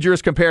the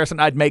dangerous comparison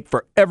I'd make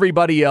for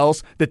everybody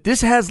else, that this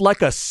has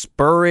like a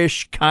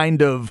Spurish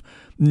kind of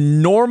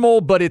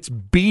normal, but it's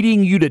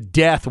beating you to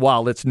death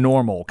while it's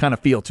normal kind of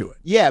feel to it.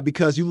 Yeah,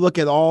 because you look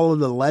at all of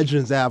the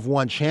legends that have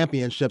won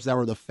championships that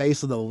were the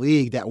face of the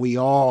league that we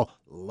all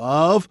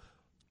love,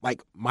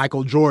 like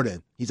Michael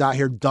Jordan. He's out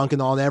here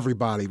dunking on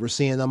everybody. We're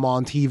seeing them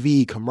on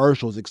TV,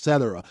 commercials,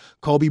 etc.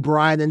 Kobe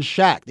Bryant and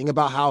Shaq. Think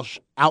about how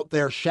out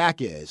there Shaq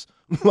is.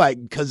 Like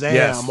Kazam,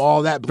 yes.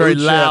 All that. Blue very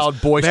chips,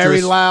 loud, boisterous.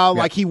 Very loud.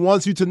 Yeah. Like he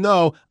wants you to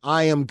know,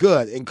 I am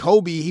good. And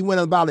Kobe, he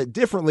went about it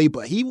differently,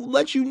 but he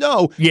let you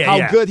know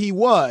how good he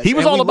was. He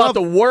was all about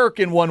the work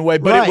in one way,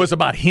 but it was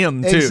about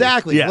him, too.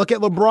 Exactly. Yeah. Look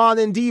at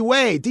LeBron and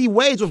D-Wade.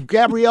 D-Wade's with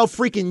Gabrielle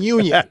freaking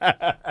Union.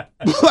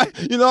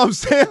 You know what I'm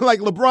saying? Like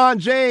LeBron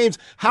James,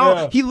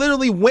 he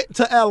literally went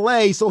to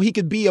L.A. so he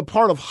could be a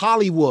part of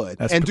Hollywood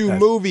and do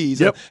movies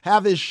and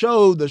have his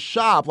show, The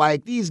Shop.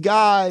 Like, these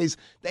guys,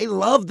 they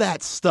love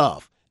that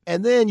stuff.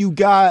 And then you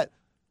got,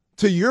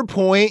 to your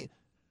point,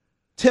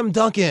 Tim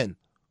Duncan,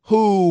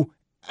 who,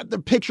 the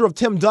picture of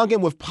Tim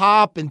Duncan with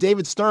Pop and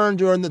David Stern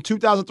during the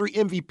 2003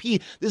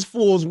 MVP, this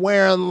fool's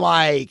wearing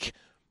like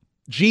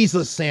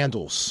Jesus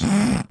sandals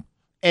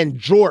and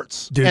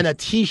jorts and a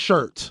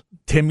T-shirt.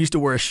 Tim used to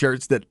wear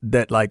shirts that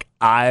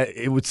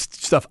it was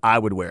stuff I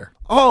would wear.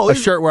 Oh, a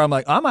shirt where I'm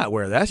like, I might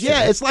wear that shirt.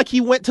 Yeah, it's like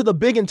he went to the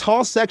big and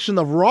tall section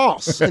of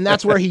Ross, and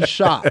that's where he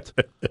shopped.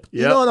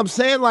 You know what I'm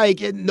saying? Like,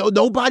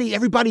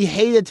 everybody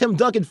hated Tim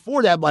Duncan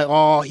for that. Like,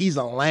 oh, he's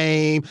a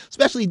lame.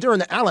 Especially during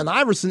the Allen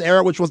Iverson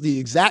era, which was the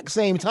exact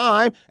same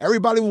time.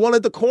 Everybody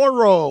wanted the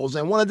cornrows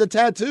and wanted the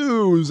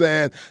tattoos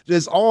and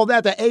just all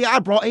that. The AI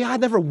brought. AI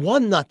never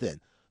won nothing.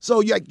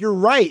 So you're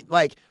right.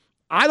 Like,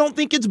 I don't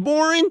think it's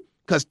boring.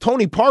 Because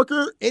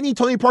any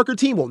Tony Parker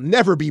team will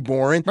never be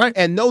boring, right?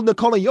 And no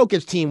Nikola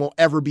Jokic team will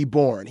ever be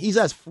boring. He's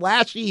as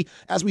flashy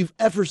as we've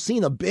ever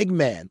seen a big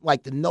man.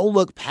 Like the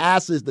no-look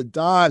passes, the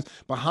dives,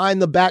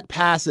 behind-the-back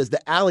passes,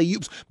 the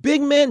alley-oops.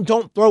 Big men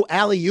don't throw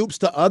alley-oops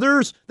to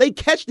others. They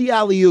catch the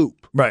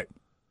alley-oop. Right.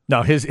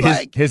 No, his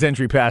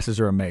entry passes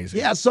are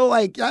amazing. Yeah, so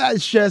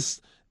it's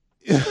just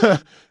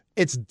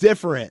it's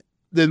different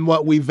than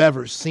what we've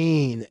ever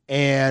seen.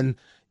 And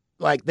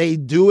like they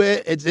do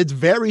it, it's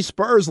very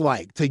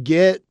Spurs-like to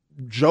get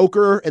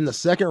Joker in the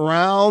second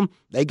round.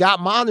 They got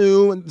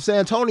Manu in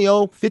San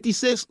Antonio,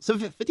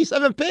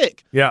 57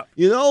 pick. Yeah.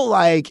 You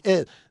know,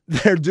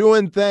 they're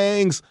doing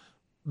things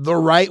the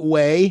right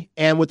way.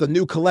 And with a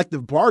new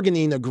collective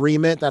bargaining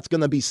agreement that's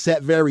going to be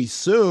set very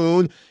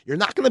soon, you're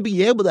not going to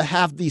be able to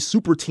have these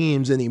super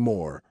teams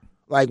anymore.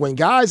 Like, when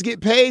guys get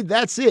paid,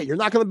 that's it. You're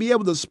not going to be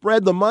able to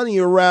spread the money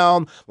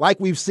around like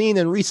we've seen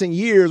in recent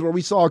years where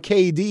we saw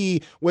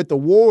KD with the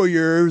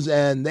Warriors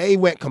and they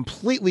went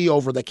completely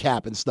over the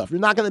cap and stuff. You're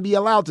not going to be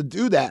allowed to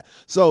do that.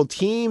 So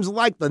teams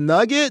like the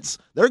Nuggets,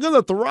 they're going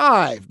to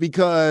thrive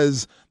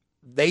because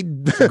they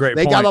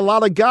got a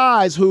lot of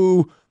guys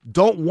who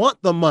don't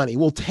want the money,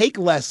 will take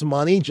less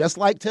money, just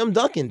like Tim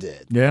Duncan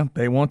did. Yeah,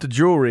 they want the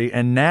jewelry,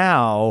 and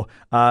now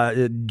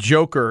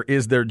Joker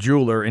is their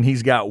jeweler, and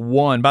he's got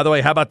one. By the way,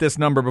 how about this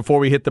number before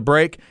we hit the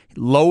break?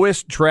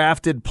 Lowest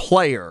drafted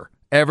player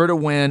ever to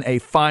win a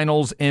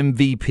Finals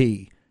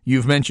MVP.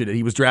 You've mentioned it.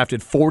 He was drafted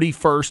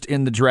 41st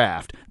in the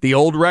draft. The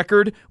old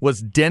record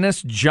was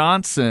Dennis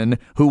Johnson,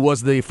 who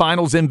was the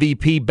Finals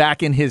MVP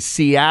back in his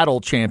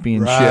Seattle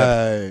championship.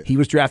 Right. He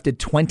was drafted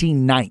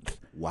 29th.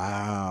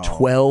 Wow.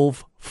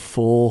 12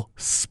 full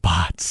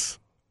spots.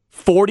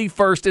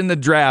 41st in the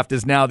draft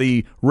is now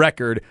the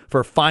record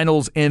for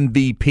Finals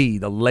MVP,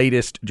 the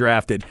latest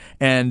drafted.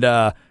 And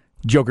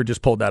Joker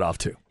just pulled that off,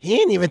 too. He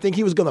didn't even think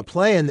he was going to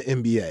play in the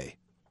NBA.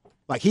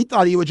 Like, he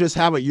thought he would just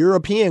have a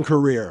European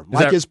career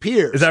his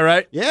peers. Is that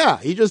right? Yeah.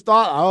 He just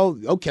thought, oh,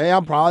 okay,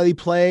 I'll probably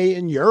play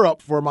in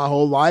Europe for my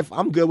whole life.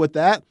 I'm good with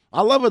that.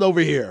 I love it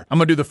over here. I'm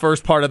going to do the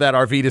first part of that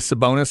Arvydas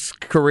Sabonis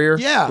career.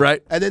 Yeah.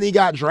 Right? And then he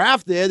got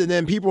drafted, and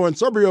then people in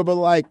Serbia were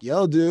like,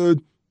 yo,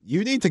 dude,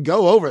 you need to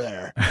go over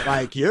there.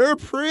 Like, you're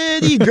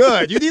pretty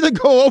good. You need to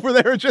go over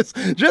there and just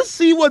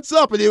see what's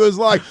up. And he was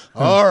like,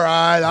 all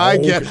right, I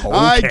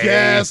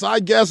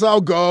guess I'll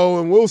go,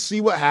 and we'll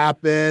see what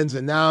happens.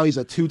 And now he's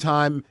a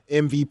 2-time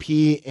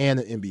MVP and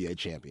an NBA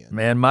champion.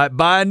 Man, might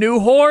buy a new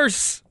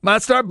horse.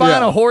 Might start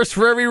buying a horse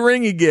for every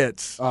ring he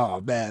gets. Oh,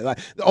 man. Like,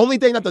 the only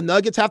thing that the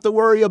Nuggets have to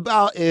worry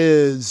about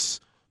is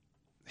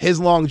his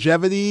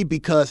longevity,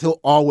 because he'll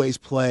always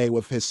play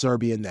with his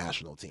Serbian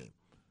national team.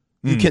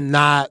 You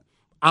cannot...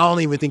 I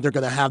don't even think they're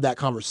going to have that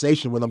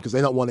conversation with him, because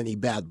they don't want any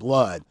bad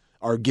blood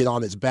or get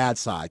on his bad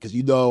side, because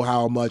you know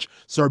how much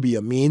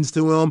Serbia means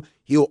to him.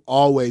 He'll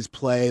always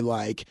play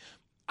like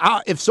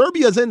if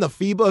Serbia's in the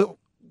FIBA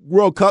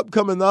World Cup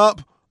coming up,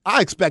 I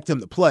expect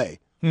him to play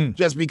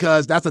just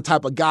because that's the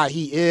type of guy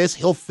he is.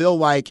 He'll feel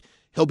like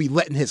he'll be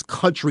letting his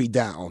country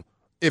down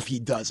if he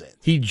doesn't.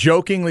 He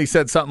jokingly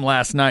said something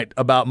last night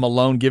about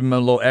Malone giving him a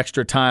little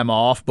extra time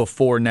off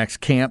before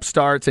next camp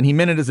starts, and he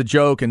meant it as a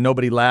joke and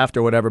nobody laughed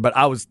or whatever, but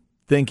I was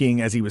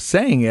thinking as he was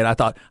saying it, I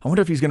thought, I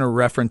wonder if he's going to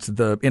reference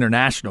the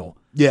international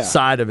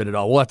side of it at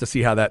all. We'll have to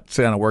see how that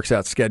kind of works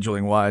out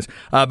scheduling-wise.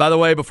 By the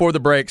way, before the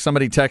break,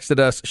 somebody texted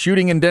us,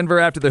 shooting in Denver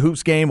after the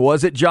Hoops game,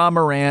 was it Ja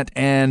Morant,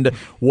 and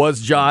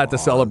was Ja at the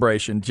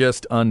celebration?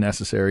 Just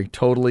unnecessary.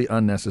 Totally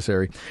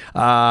unnecessary.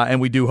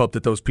 And we do hope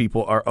that those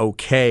people are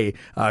okay.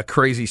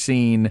 Crazy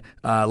scene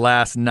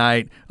last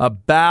night.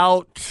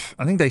 About,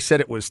 I think they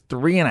said it was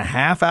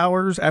 3.5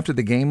 hours after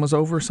the game was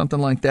over, something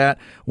like that,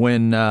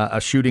 when a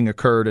shooting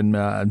occurred, and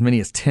as many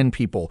as 10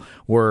 people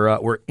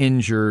were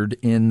injured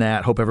in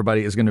that. Hope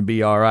everybody is going to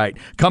be all right.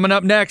 Coming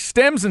up next,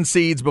 stems and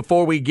seeds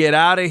before we get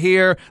out of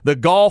here. The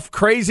golf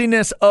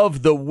craziness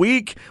of the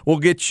week. We'll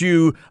get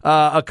you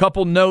a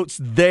couple notes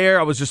there.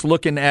 I was just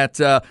looking at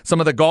some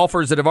of the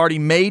golfers that have already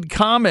made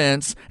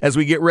comments as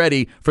we get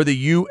ready for the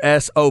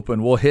U.S.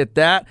 Open. We'll hit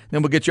that.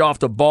 Then we'll get you off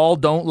to Ball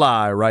Don't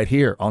Lie right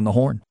here on The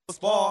Horn.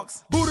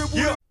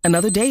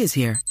 Another day is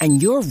here,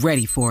 and you're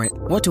ready for it.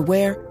 What to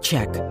wear?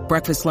 Check.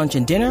 Breakfast, lunch,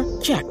 and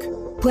dinner? Check.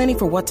 Planning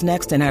for what's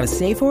next and how to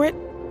save for it?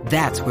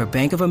 That's where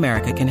Bank of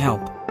America can help.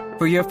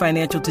 For your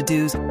financial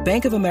to-dos,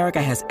 Bank of America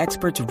has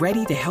experts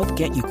ready to help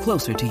get you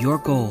closer to your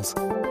goals.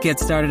 Get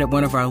started at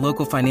one of our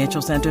local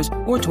financial centers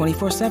or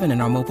 24/7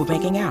 in our mobile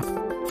banking app.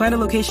 Find a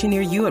location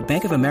near you at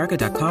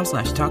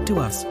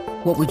bankofamerica.com/talktous.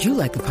 What would you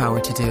like the power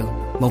to do?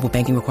 Mobile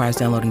banking requires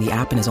downloading the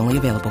app and is only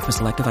available for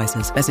select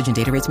devices. Message and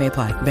data rates may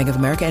apply. Bank of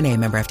America N.A.,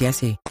 member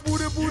FDIC.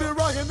 Booty, booty,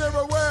 rockin'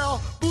 everywhere.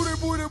 Booty,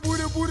 booty,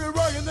 booty, booty,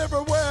 rockin'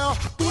 everywhere.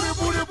 Booty,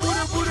 booty,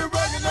 booty, booty,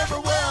 rockin'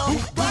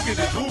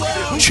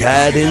 everywhere.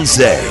 Chad and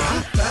Zay.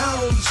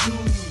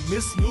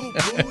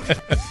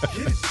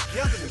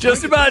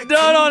 Just about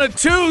done on a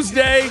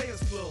Tuesday.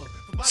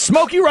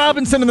 Smokey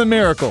Robinson and the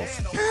Miracles.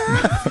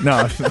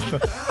 No,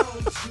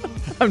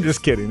 I'm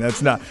just kidding.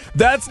 That's not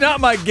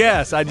my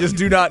guess. I just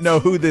do not know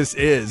who this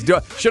is.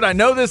 Should I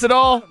know this at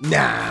all?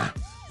 Nah.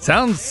 It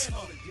sounds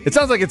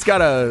like it's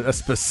got a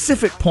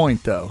specific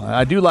point, though.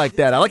 I do like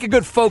that. I like a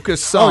good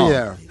focus song. Oh,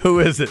 yeah. Who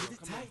is it?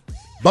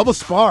 Bubba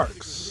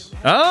Sparks.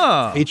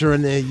 Oh.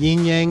 Featuring the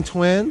Yin Yang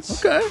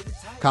Twins. Okay.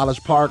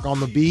 College Park on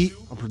the beat,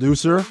 a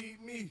producer.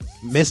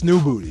 Miss New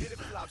Booty.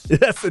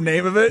 That's the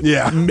name of it?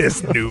 Yeah.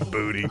 Miss New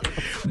Booty.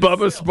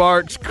 Bubba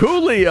Sparks,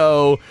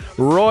 Coolio,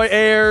 Roy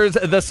Ayers,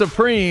 The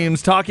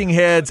Supremes, Talking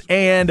Heads,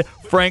 and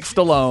Frank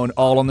Stallone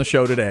all on the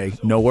show today.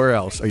 Nowhere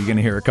else are you going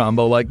to hear a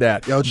combo like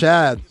that. Yo,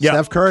 Chad, Yep.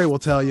 Steph Curry will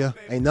tell you,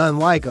 ain't nothing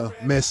like a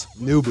Miss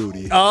New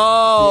Booty.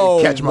 Oh,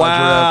 Catch my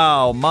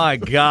wow. My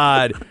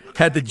God.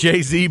 Had the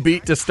Jay-Z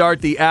beat to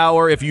start the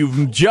hour. If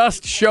you've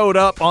just showed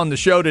up on the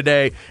show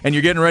today and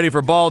you're getting ready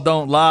for Ball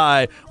Don't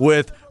Lie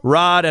with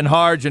Rod and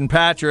Harge and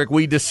Patrick,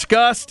 we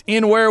discussed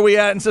in Where We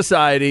At in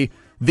Society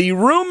the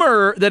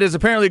rumor that is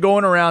apparently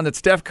going around that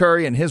Steph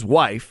Curry and his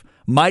wife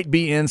might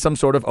be in some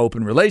sort of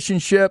open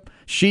relationship.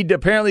 She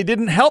apparently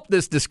didn't help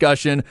this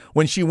discussion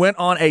when she went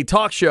on a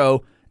talk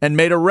show and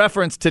made a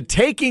reference to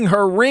taking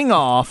her ring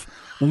off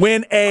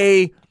when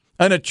an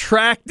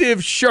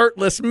attractive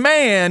shirtless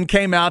man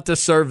came out to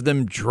serve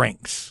them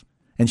drinks.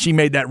 And she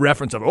made that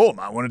reference of,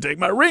 I want to take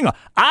my ring off.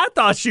 I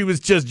thought she was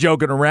just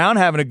joking around,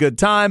 having a good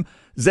time.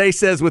 Zay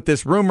says with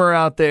this rumor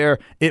out there,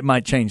 it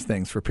might change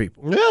things for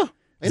people. Yeah.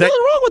 Ain't nothing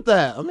wrong with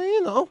that. I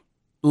mean,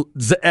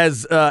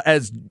 As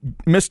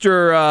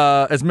Mr.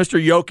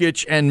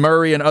 Jokic and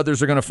Murray and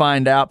others are going to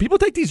find out, people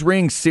take these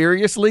rings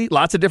seriously,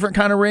 lots of different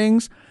kind of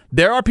rings.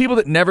 There are people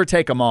that never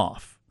take them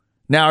off.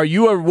 Now, are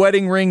you a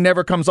wedding ring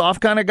never comes off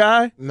kind of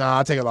guy? Nah,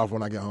 I take it off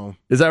when I get home.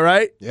 Is that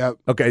right? Yep.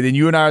 Okay, then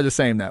you and I are the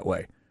same that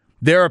way.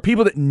 There are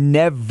people that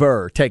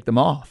never take them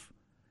off.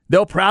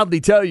 They'll proudly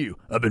tell you,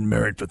 I've been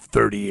married for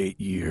 38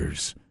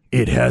 years.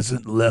 it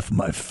hasn't left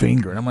my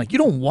finger. And I'm like, you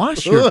don't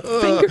wash your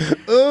finger?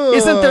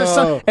 Isn't there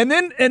some?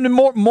 And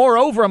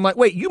moreover, I'm like,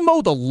 wait, you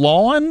mow the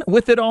lawn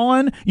with it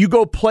on? You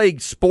go play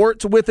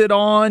sports with it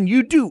on?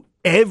 You do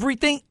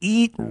everything,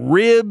 eat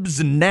ribs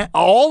and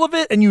all of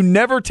it, and you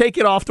never take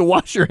it off to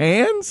wash your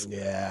hands?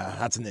 Yeah,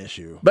 that's an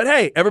issue. But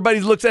hey,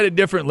 everybody looks at it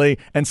differently,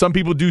 and some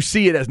people do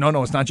see it as,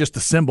 no, it's not just the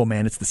symbol,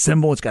 man. It's the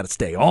symbol. It's got to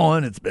stay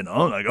on. It's been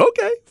on. Like,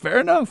 okay, fair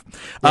enough.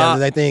 Yeah,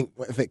 they think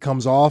if it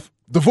comes off,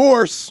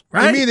 divorce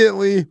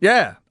immediately.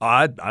 Yeah,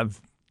 I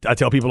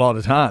tell people all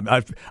the time.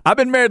 I've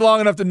been married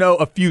long enough to know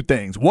a few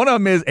things. One of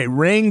them is a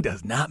ring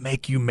does not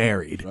make you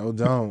married. No,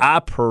 don't.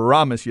 I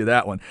promise you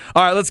that one.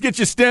 All right, let's get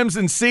you stems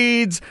and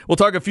seeds. We'll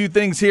talk a few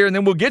things here, and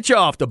then we'll get you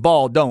off the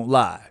ball. Don't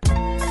lie.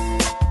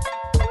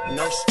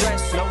 No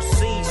stress, no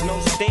seeds, no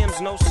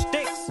stems, no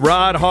sticks.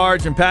 Rod,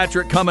 Harge, and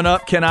Patrick coming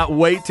up. Cannot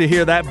wait to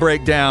hear that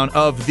breakdown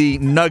of the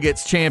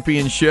Nuggets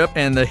championship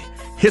and the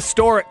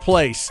historic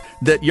place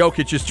that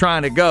Jokic is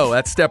trying to go.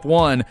 That's step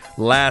one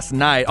last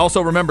night.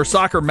 Also, remember,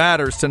 Soccer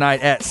Matters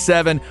tonight at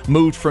 7,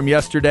 moved from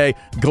yesterday.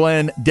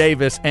 Glenn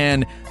Davis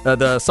and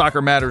the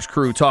Soccer Matters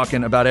crew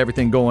talking about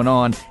everything going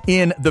on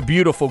in the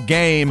beautiful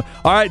game.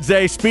 All right,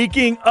 Zay,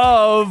 speaking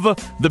of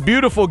the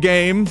beautiful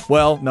game,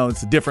 well, no,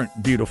 it's a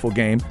different beautiful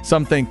game.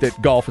 Some think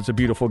that golf is a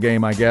beautiful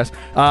game, I guess.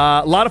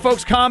 A lot of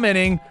folks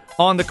commenting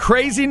on the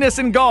craziness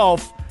in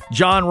golf.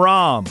 John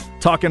Rahm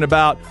talking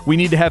about we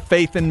need to have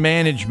faith in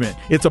management.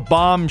 It's a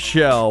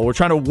bombshell. We're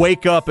trying to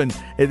wake up, and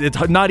it's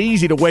not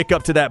easy to wake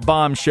up to that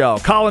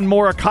bombshell. Colin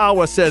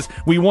Morikawa says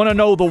we want to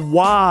know the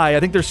why. I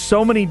think there's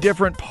so many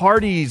different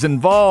parties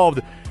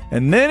involved.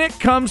 And then it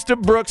comes to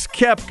Brooks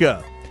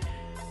Koepka.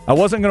 I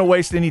wasn't going to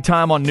waste any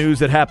time on news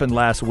that happened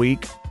last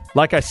week.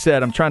 Like I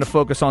said, I'm trying to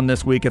focus on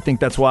this week. I think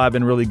that's why I've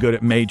been really good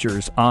at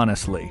majors,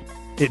 honestly.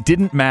 It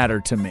didn't matter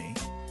to me.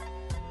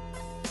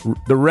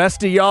 The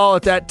rest of y'all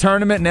at that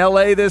tournament in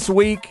L.A. this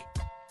week,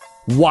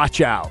 watch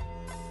out.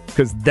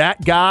 Because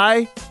that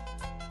guy,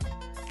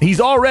 he's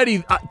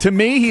already, to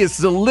me, he has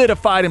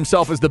solidified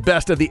himself as the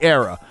best of the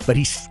era. But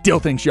he still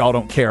thinks y'all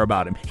don't care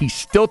about him. He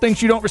still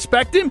thinks you don't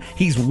respect him.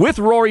 He's with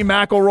Rory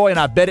McIlroy, and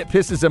I bet it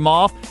pisses him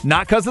off.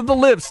 Not because of the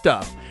live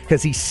stuff.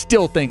 Because he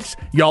still thinks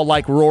y'all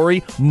like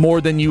Rory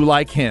more than you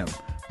like him.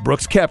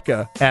 Brooks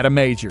Koepka at a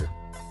major.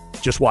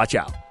 Just watch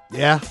out.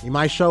 Yeah, he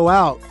might show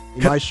out.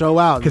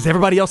 Because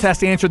everybody else has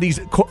to answer these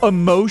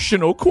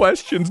emotional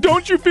questions.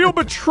 Don't you feel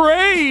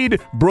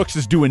betrayed? Brooks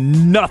is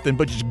doing nothing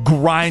but just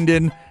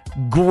grinding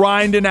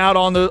out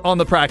on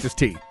the practice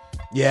tee.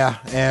 Yeah,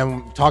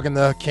 and talking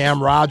to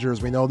Cam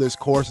Rogers, we know this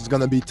course is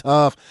going to be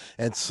tough.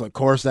 It's a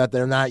course that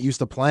they're not used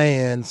to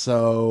playing,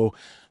 so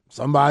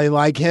somebody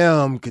like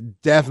him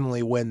could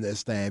definitely win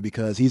this thing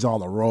because he's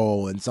on a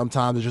roll, and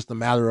sometimes it's just a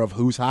matter of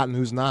who's hot and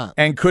who's not.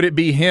 And could it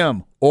be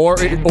him? Or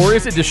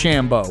is it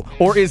DeChambeau?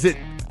 Or is it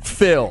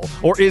Phil?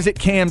 Or is it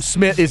Cam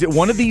Smith? Is it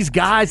one of these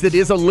guys that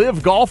is a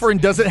live golfer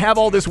and doesn't have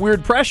all this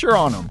weird pressure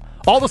on him?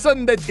 All of a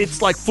sudden, that it's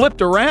like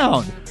flipped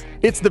around.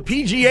 It's the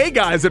PGA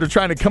guys that are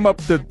trying to come up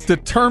to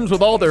terms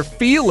with all their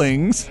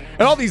feelings.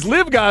 And all these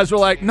live guys were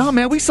like, no,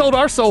 man, we sold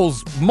our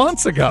souls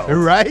months ago.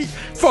 Right?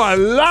 For a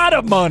lot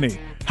of money.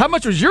 How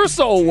much was your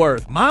soul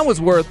worth? Mine was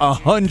worth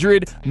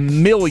 $100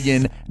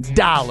 million.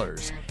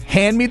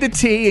 Hand me the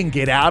tee and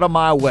get out of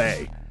my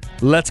way.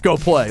 Let's go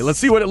play. Let's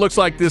see what it looks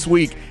like this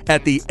week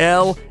at the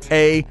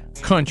L.A.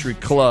 Country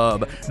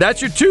Club.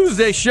 That's your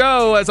Tuesday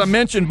show. As I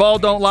mentioned, Ball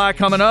Don't Lie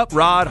coming up.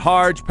 Rod,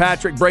 Harge,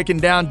 Patrick breaking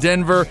down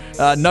Denver.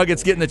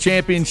 Nuggets getting the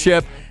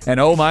championship. And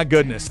oh my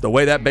goodness, the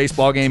way that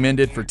baseball game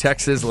ended for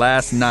Texas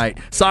last night.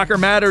 Soccer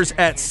Matters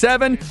at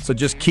 7, so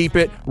just keep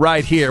it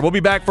right here. We'll be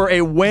back for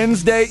a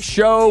Wednesday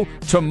show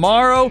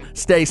tomorrow.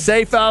 Stay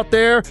safe out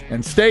there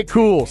and stay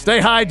cool.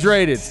 Stay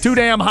hydrated. It's too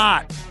damn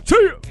hot.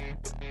 See ya.